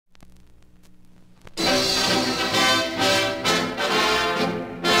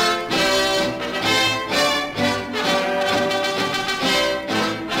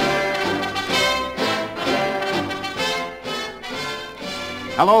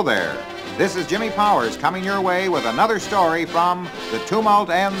Hello there. This is Jimmy Powers coming your way with another story from The Tumult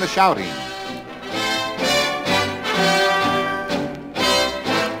and the Shouting.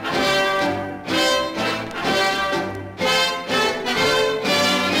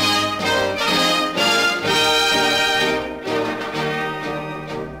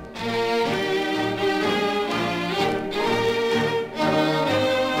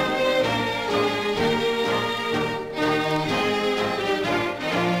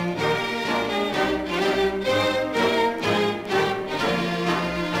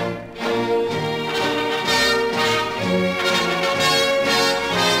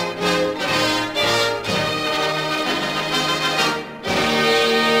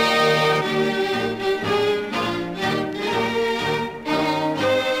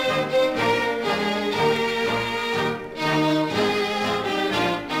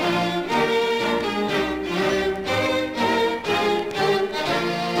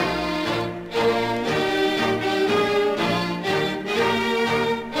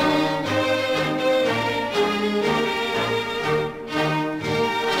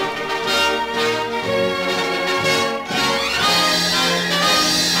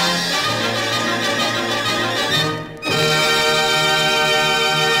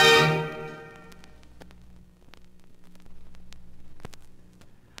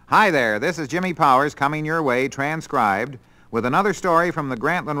 Hi there, this is Jimmy Powers coming your way, transcribed, with another story from the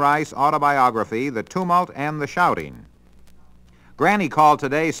Grantland Rice autobiography, The Tumult and the Shouting. Granny called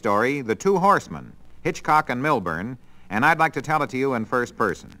today's story The Two Horsemen, Hitchcock and Milburn, and I'd like to tell it to you in first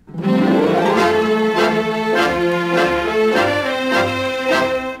person.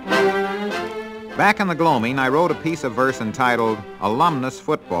 Back in the gloaming, I wrote a piece of verse entitled Alumnus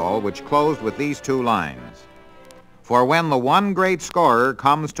Football, which closed with these two lines. For when the one great scorer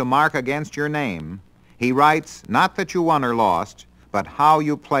comes to mark against your name, he writes not that you won or lost, but how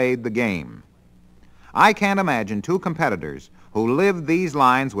you played the game. I can't imagine two competitors who lived these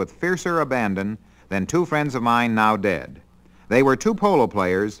lines with fiercer abandon than two friends of mine now dead. They were two polo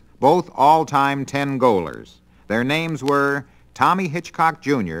players, both all-time 10-goalers. Their names were Tommy Hitchcock,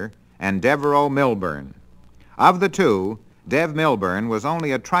 Jr. and Devereux Milburn. Of the two, Dev Milburn was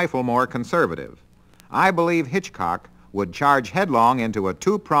only a trifle more conservative. I believe Hitchcock would charge headlong into a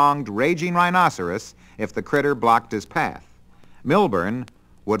two-pronged raging rhinoceros if the critter blocked his path. Milburn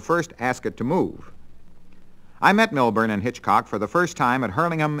would first ask it to move. I met Milburn and Hitchcock for the first time at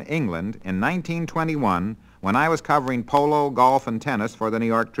Hurlingham, England in 1921 when I was covering polo, golf, and tennis for the New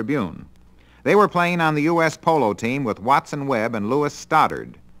York Tribune. They were playing on the U.S. polo team with Watson Webb and Louis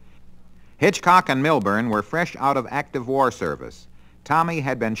Stoddard. Hitchcock and Milburn were fresh out of active war service. Tommy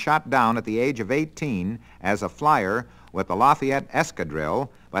had been shot down at the age of 18 as a flyer with the Lafayette Escadrille,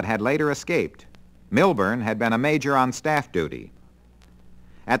 but had later escaped. Milburn had been a major on staff duty.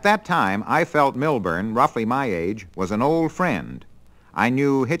 At that time, I felt Milburn, roughly my age, was an old friend. I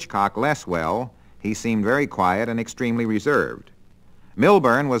knew Hitchcock less well. He seemed very quiet and extremely reserved.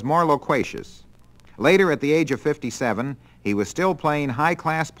 Milburn was more loquacious. Later, at the age of 57, he was still playing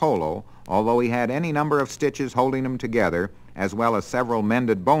high-class polo, although he had any number of stitches holding him together, as well as several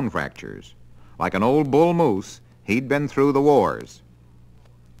mended bone fractures. Like an old bull moose, he'd been through the wars.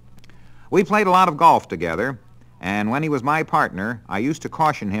 We played a lot of golf together, and when he was my partner, I used to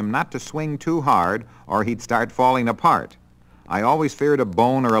caution him not to swing too hard or he'd start falling apart. I always feared a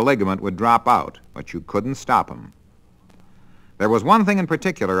bone or a ligament would drop out, but you couldn't stop him. There was one thing in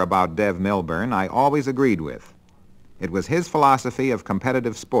particular about Dev Milburn I always agreed with. It was his philosophy of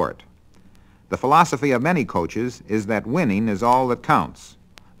competitive sport. The philosophy of many coaches is that winning is all that counts,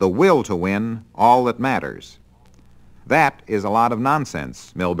 the will to win all that matters. That is a lot of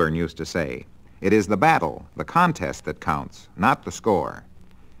nonsense, Milburn used to say. It is the battle, the contest that counts, not the score.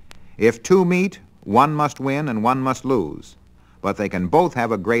 If two meet, one must win and one must lose, but they can both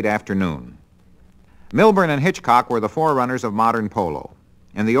have a great afternoon. Milburn and Hitchcock were the forerunners of modern polo.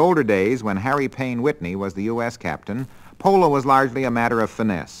 In the older days, when Harry Payne Whitney was the U.S. captain, polo was largely a matter of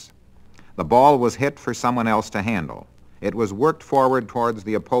finesse. The ball was hit for someone else to handle. It was worked forward towards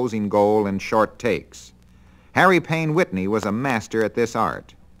the opposing goal in short takes. Harry Payne Whitney was a master at this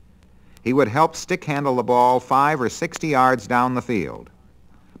art. He would help stick-handle the ball 5 or 60 yards down the field.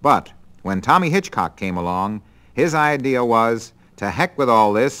 But when Tommy Hitchcock came along, his idea was, to heck with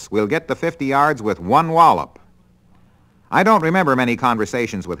all this, we'll get the 50 yards with one wallop. I don't remember many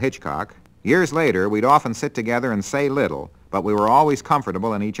conversations with Hitchcock. Years later, we'd often sit together and say little, but we were always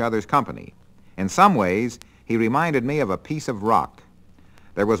comfortable in each other's company. In some ways, he reminded me of a piece of rock.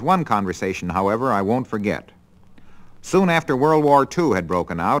 There was one conversation, however, I won't forget. Soon after World War II had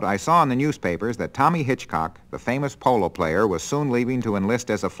broken out, I saw in the newspapers that Tommy Hitchcock, the famous polo player, was soon leaving to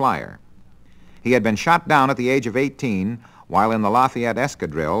enlist as a flyer. He had been shot down at the age of 18 while in the Lafayette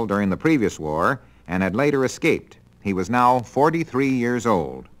Escadrille during the previous war and had later escaped. He was now 43 years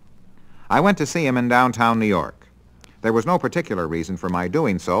old. I went to see him in downtown New York. There was no particular reason for my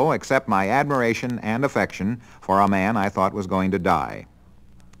doing so except my admiration and affection for a man I thought was going to die.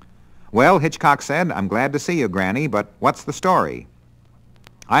 "Well," Hitchcock said, "I'm glad to see you, Granny, but what's the story?"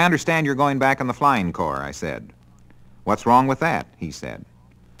 "I understand you're going back in the Flying Corps," I said. "What's wrong with that?" he said.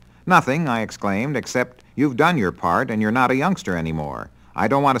 "Nothing," I exclaimed, "except you've done your part and you're not a youngster anymore. I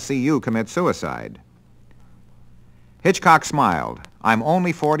don't want to see you commit suicide." Hitchcock smiled. "I'm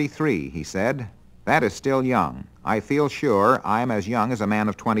only 43, he said. "That is still young. I feel sure I'm as young as a man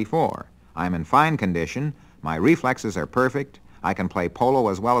of 24. I'm in fine condition. My reflexes are perfect. I can play polo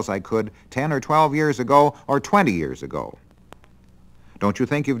as well as I could 10 or 12 years ago or 20 years ago." "Don't you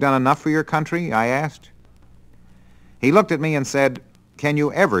think you've done enough for your country?" I asked. He looked at me and said, "Can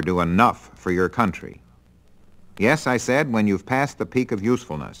you ever do enough for your country?" "Yes," I said, "when you've passed the peak of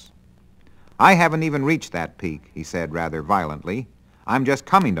usefulness." "I haven't even reached that peak," he said rather violently. "I'm just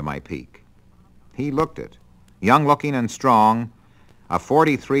coming to my peak." He looked it, young-looking and strong, a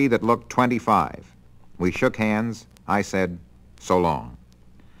 43 that looked 25. We shook hands. I said, "So long."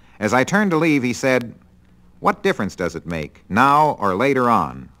 As I turned to leave, he said, "What difference does it make, now or later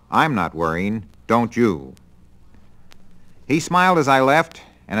on? I'm not worrying. Don't you?" He smiled as I left,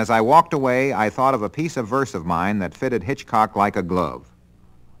 and as I walked away, I thought of a piece of verse of mine that fitted Hitchcock like a glove.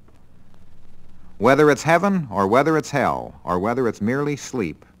 "Whether it's heaven or whether it's hell, or whether it's merely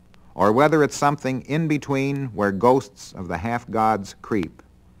sleep, or whether it's something in between where ghosts of the half-gods creep,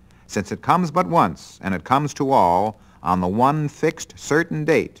 since it comes but once, and it comes to all on the one fixed certain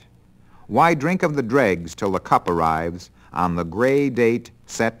date, why drink of the dregs till the cup arrives on the gray date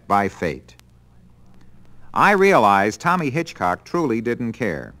set by fate?" I realized Tommy Hitchcock truly didn't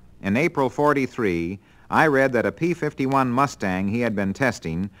care. In April '43, I read that a P-51 Mustang he had been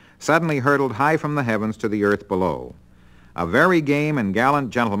testing suddenly hurtled high from the heavens to the earth below. A very game and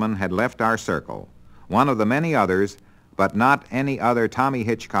gallant gentleman had left our circle, one of the many others, but not any other Tommy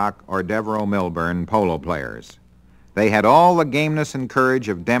Hitchcock or Devereux Milburn polo players. They had all the gameness and courage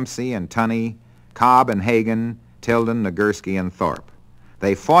of Dempsey and Tunney, Cobb and Hagen, Tilden, Nagurski, and Thorpe.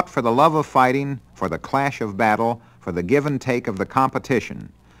 They fought for the love of fighting, for the clash of battle, for the give and take of the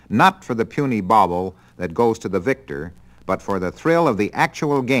competition, not for the puny bauble that goes to the victor, but for the thrill of the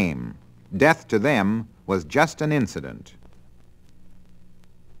actual game. Death to them was just an incident.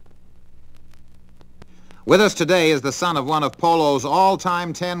 With us today is the son of one of Polo's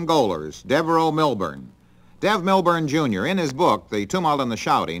all-time 10-goalers, Devereux Milburn. Dev Milburn, Jr., in his book, The Tumult and the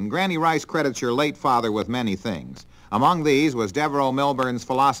Shouting, Granny Rice credits your late father with many things. Among these was Devereux Milburn's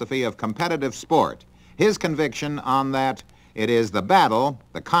philosophy of competitive sport, his conviction on that it is the battle,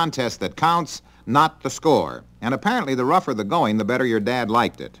 the contest that counts, not the score. And apparently the rougher the going, the better your dad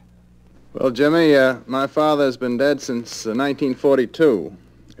liked it. Well, Jimmy, my father's been dead since 1942.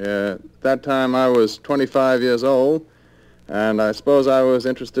 At that time I was 25 years old, and I suppose I was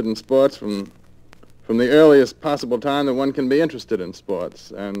interested in sports from the earliest possible time that one can be interested in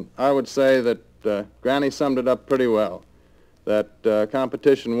sports. And I would say that Granny summed it up pretty well, that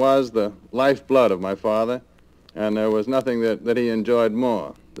competition was the lifeblood of my father, and there was nothing that he enjoyed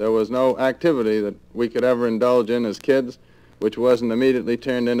more. There was no activity that we could ever indulge in as kids which wasn't immediately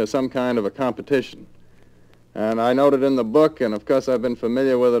turned into some kind of a competition. And I noted in the book, and of course I've been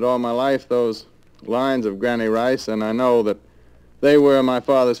familiar with it all my life, those lines of Granny Rice, and I know that they were my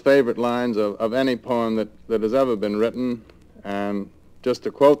father's favorite lines of any poem that has ever been written. And just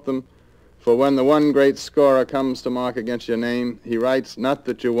to quote them, "For when the one great scorer comes to mark against your name, he writes not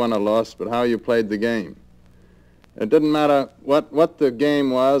that you won or lost, but how you played the game." It didn't matter what the game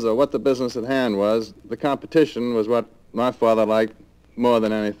was or what the business at hand was. The competition was what my father liked more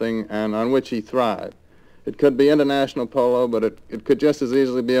than anything, and on which he thrived. It could be international polo, but it could just as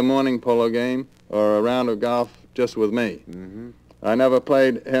easily be a morning polo game or a round of golf just with me. Mm-hmm. I never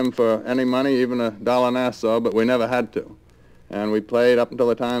played him for any money, even $1 Nassau, but we never had to. And we played up until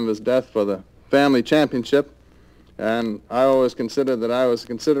the time of his death for the family championship, and I always considered that I was a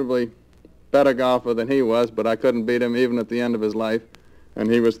considerably better golfer than he was, but I couldn't beat him even at the end of his life, and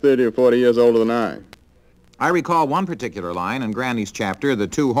he was 30 or 40 years older than I. I recall one particular line in Granny's chapter, The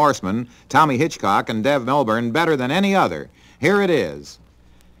Two Horsemen, Tommy Hitchcock and Dev Milburn, better than any other. Here it is.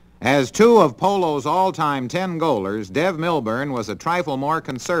 As two of Polo's all-time 10-goalers, Dev Milburn was a trifle more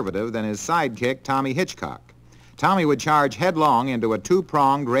conservative than his sidekick, Tommy Hitchcock. Tommy would charge headlong into a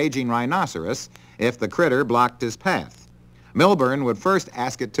two-pronged raging rhinoceros if the critter blocked his path. Milburn would first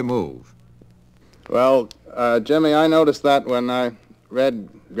ask it to move. Well, Jimmy, I noticed that when I read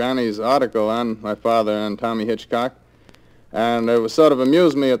Granny's article on my father and Tommy Hitchcock, and it was sort of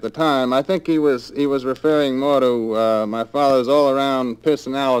amused me at the time. I think he was referring more to my father's all-around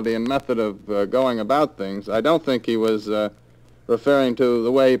personality and method of going about things. I don't think he was referring to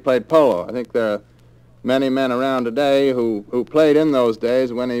the way he played polo. I think there are many men around today who played in those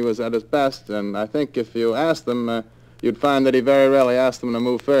days when he was at his best, and I think if you asked them, you'd find that he very rarely asked them to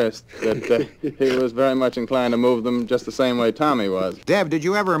move first, that he was very much inclined to move them just the same way Tommy was. Deb, did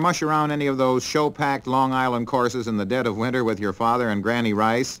you ever mush around any of those show-packed Long Island courses in the dead of winter with your father and Granny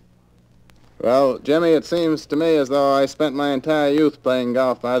Rice? Well, Jimmy, it seems to me as though I spent my entire youth playing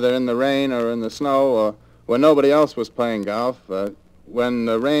golf, either in the rain or in the snow, or when nobody else was playing golf. When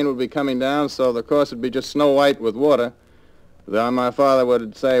the rain would be coming down, so the course would be just snow white with water, then my father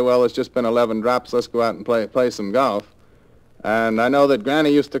would say, well, it's just been 11 drops, let's go out and play some golf. And I know that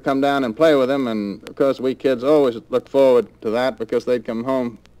Granny used to come down and play with him, and of course we kids always looked forward to that because they'd come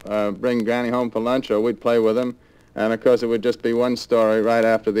home, bring Granny home for lunch, or we'd play with him. And of course it would just be one story right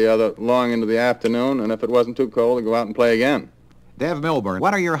after the other, long into the afternoon, and if it wasn't too cold, to go out and play again. Dev Milburn,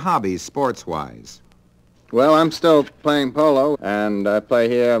 what are your hobbies sports-wise? Well, I'm still playing polo, and I play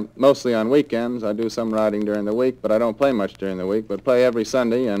here mostly on weekends. I do some riding during the week, but I don't play much during the week, but play every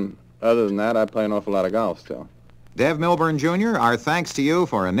Sunday, and other than that, I play an awful lot of golf still. Dev Milburn, Jr., our thanks to you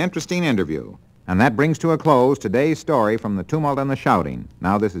for an interesting interview. And that brings to a close today's story from the tumult and the shouting.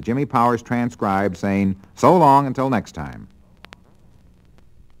 Now this is Jimmy Powers, transcribed, saying so long until next time.